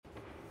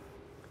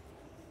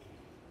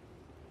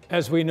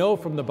As we know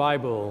from the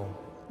Bible,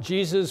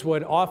 Jesus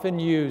would often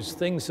use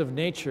things of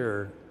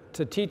nature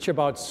to teach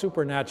about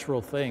supernatural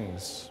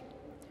things.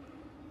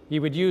 He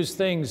would use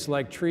things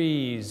like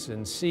trees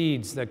and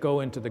seeds that go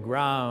into the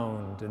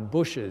ground and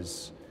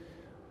bushes.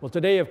 Well,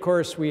 today, of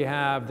course, we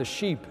have the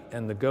sheep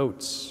and the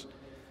goats.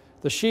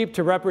 The sheep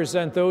to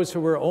represent those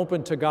who were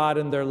open to God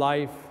in their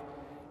life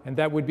and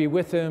that would be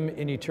with him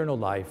in eternal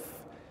life.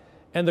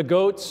 And the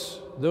goats,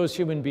 those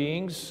human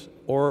beings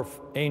or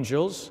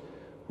angels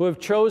who have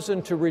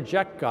chosen to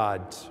reject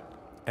God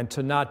and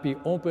to not be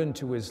open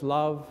to his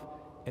love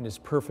and his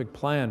perfect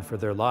plan for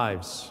their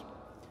lives.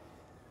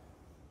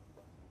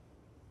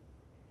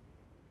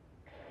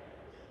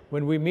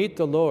 When we meet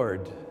the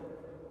Lord,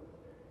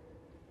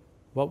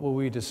 what will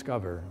we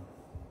discover?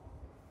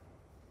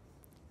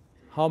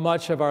 How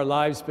much have our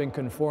lives been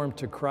conformed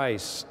to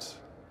Christ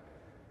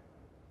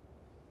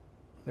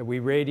that we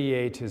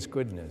radiate his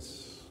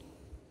goodness?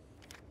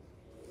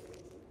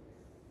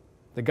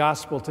 The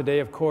gospel today,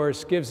 of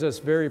course, gives us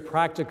very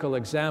practical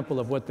example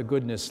of what the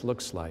goodness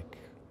looks like.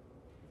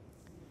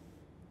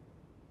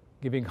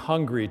 Giving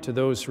hungry to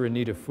those who are in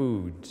need of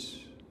food,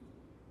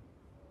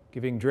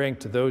 giving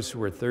drink to those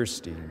who are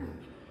thirsty,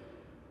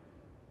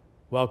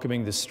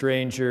 welcoming the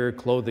stranger,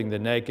 clothing the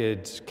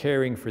naked,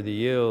 caring for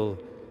the ill,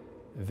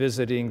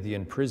 visiting the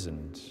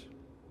imprisoned.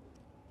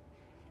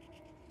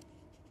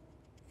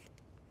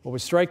 What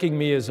was striking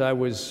me as I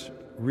was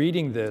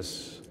reading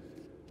this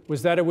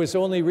was that it was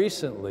only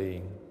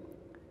recently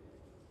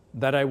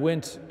that I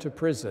went to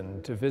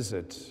prison to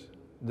visit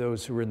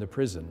those who were in the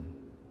prison.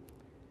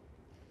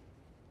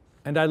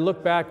 And I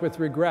look back with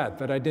regret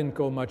that I didn't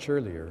go much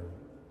earlier.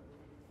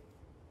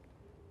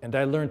 And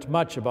I learned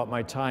much about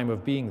my time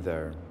of being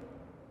there.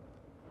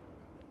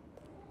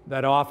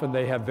 That often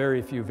they have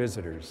very few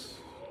visitors.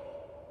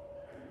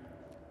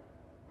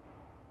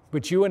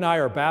 But you and I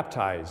are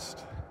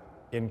baptized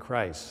in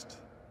Christ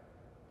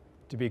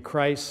to be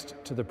Christ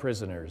to the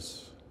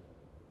prisoners,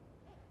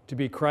 to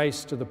be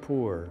Christ to the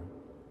poor,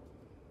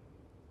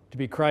 to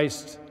be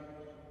Christ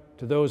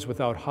to those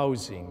without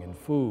housing and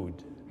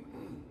food,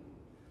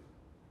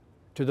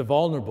 to the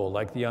vulnerable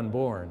like the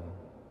unborn,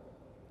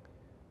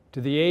 to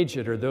the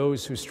aged or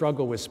those who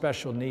struggle with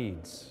special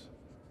needs.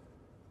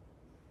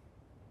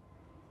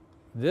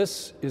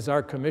 This is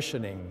our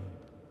commissioning.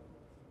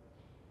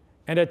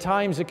 And at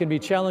times it can be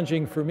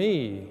challenging for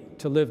me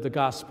to live the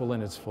gospel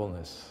in its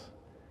fullness,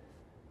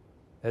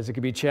 as it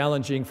can be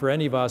challenging for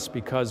any of us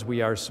because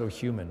we are so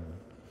human.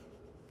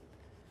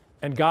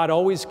 And God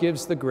always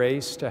gives the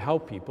grace to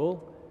help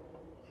people,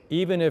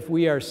 even if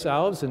we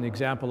ourselves, in the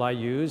example I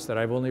use, that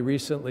I've only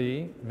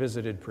recently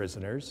visited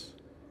prisoners,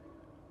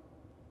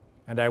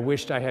 and I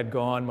wished I had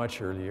gone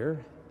much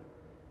earlier.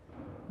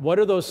 What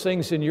are those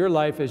things in your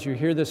life as you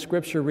hear the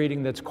scripture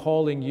reading that's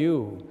calling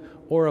you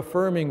or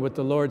affirming what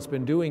the Lord's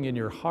been doing in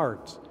your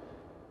heart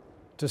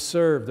to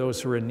serve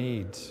those who are in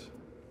need?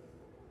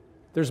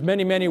 There's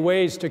many, many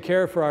ways to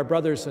care for our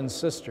brothers and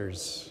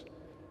sisters,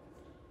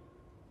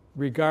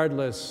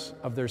 regardless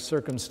of their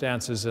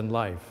circumstances in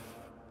life.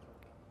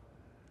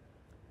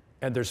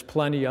 And there's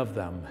plenty of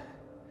them,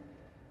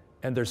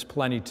 and there's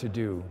plenty to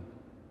do.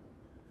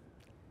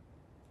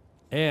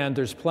 And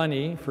there's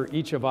plenty for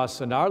each of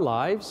us in our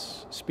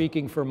lives,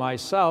 speaking for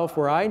myself,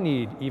 where I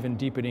need even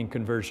deepening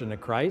conversion to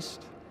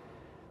Christ,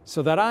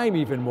 so that I'm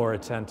even more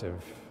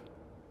attentive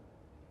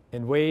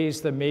in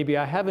ways that maybe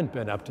I haven't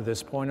been up to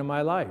this point in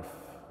my life,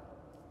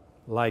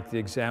 like the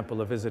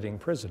example of visiting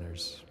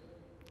prisoners.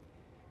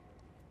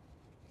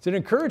 It's an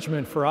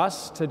encouragement for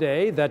us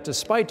today that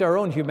despite our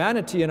own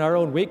humanity and our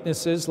own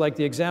weaknesses, like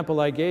the example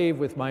I gave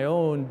with my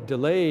own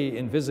delay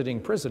in visiting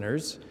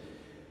prisoners,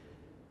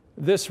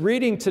 this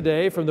reading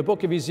today from the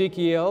book of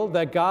Ezekiel,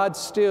 that God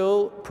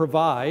still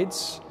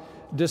provides,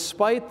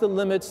 despite the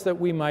limits that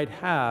we might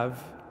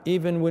have,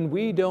 even when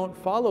we don't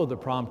follow the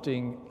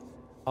prompting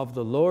of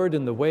the Lord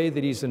in the way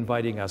that he's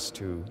inviting us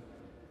to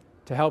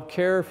help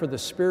care for the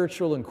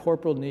spiritual and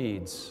corporal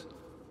needs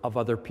of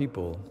other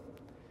people.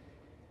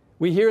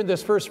 We hear in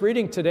this first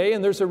reading today,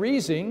 and there's a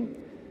reason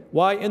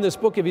why in this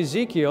book of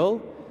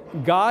Ezekiel,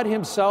 God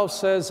himself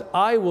says,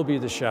 I will be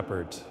the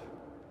shepherd.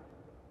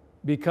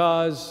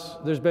 Because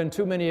there's been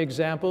too many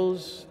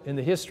examples in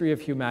the history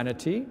of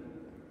humanity,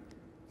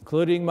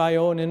 including my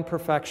own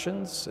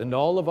imperfections and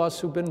all of us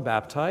who've been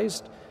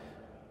baptized,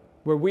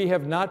 where we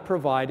have not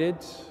provided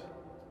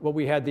what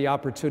we had the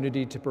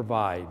opportunity to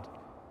provide,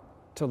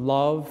 to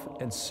love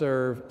and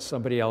serve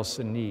somebody else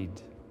in need.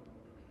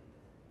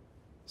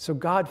 So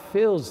God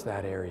fills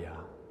that area.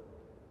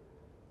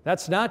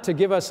 That's not to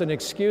give us an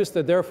excuse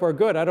that therefore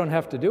good, I don't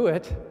have to do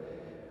it.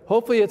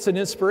 Hopefully it's an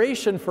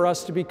inspiration for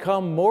us to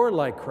become more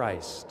like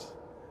Christ.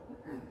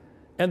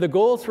 And the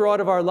goal throughout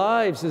of our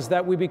lives is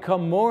that we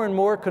become more and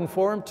more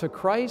conformed to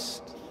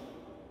Christ,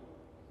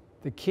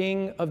 the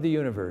King of the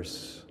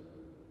universe,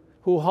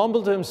 who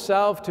humbled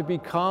himself to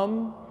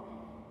become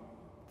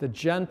the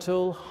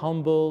gentle,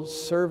 humble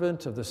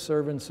servant of the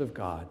servants of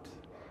God.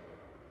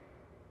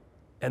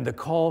 And the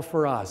call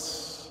for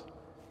us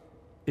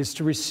is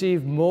to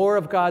receive more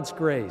of God's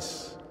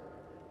grace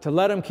to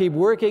let him keep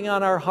working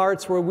on our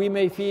hearts where we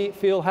may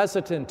feel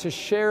hesitant to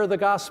share the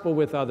gospel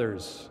with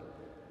others,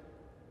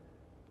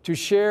 to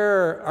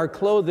share our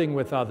clothing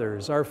with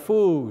others, our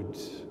food,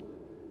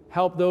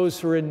 help those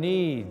who are in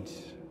need,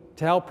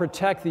 to help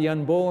protect the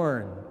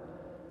unborn,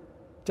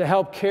 to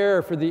help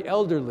care for the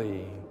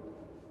elderly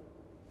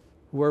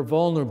who are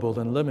vulnerable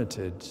and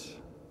limited.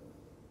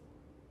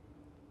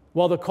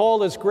 While the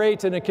call is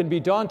great and it can be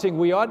daunting,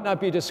 we ought not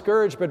be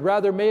discouraged, but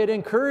rather may it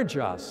encourage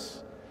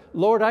us.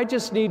 Lord, I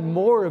just need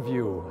more of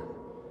you.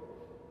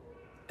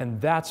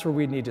 And that's where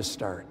we need to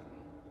start.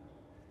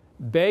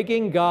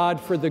 Begging God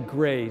for the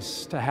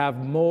grace to have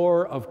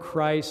more of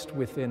Christ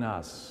within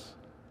us,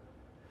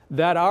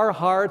 that our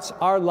hearts,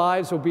 our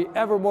lives will be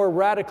ever more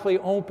radically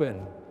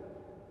open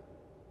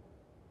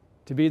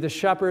to be the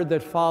shepherd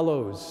that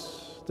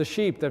follows, the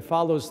sheep that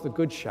follows the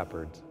good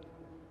shepherd,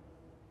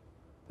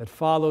 that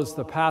follows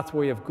the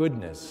pathway of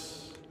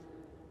goodness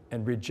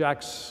and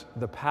rejects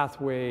the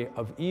pathway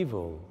of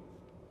evil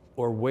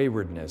or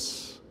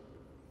waywardness.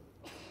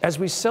 As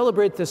we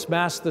celebrate this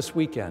Mass this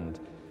weekend,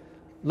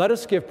 let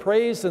us give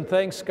praise and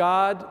thanks to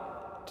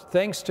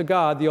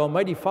God, the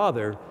Almighty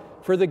Father,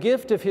 for the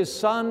gift of His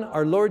Son,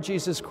 our Lord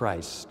Jesus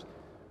Christ,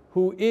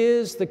 who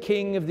is the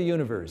King of the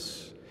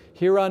universe,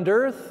 here on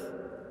earth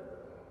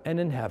and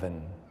in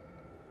heaven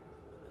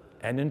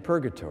and in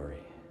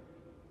purgatory.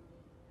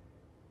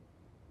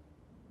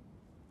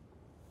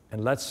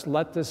 And let's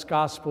let this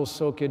gospel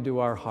soak into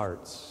our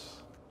hearts.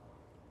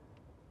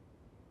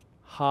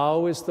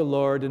 How is the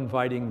Lord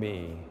inviting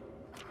me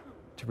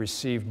to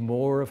receive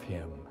more of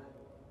Him?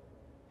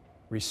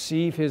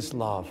 Receive His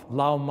love.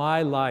 Allow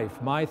my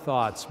life, my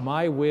thoughts,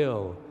 my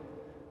will,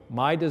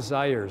 my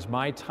desires,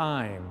 my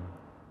time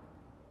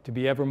to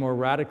be ever more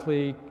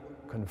radically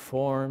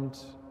conformed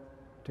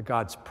to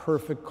God's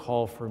perfect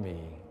call for me,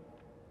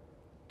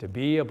 to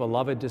be a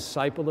beloved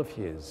disciple of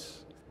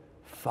His,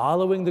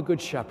 following the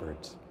Good Shepherd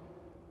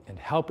and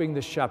helping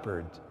the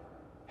shepherd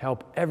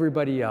help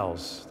everybody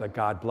else that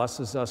God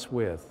blesses us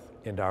with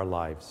in our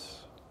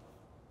lives.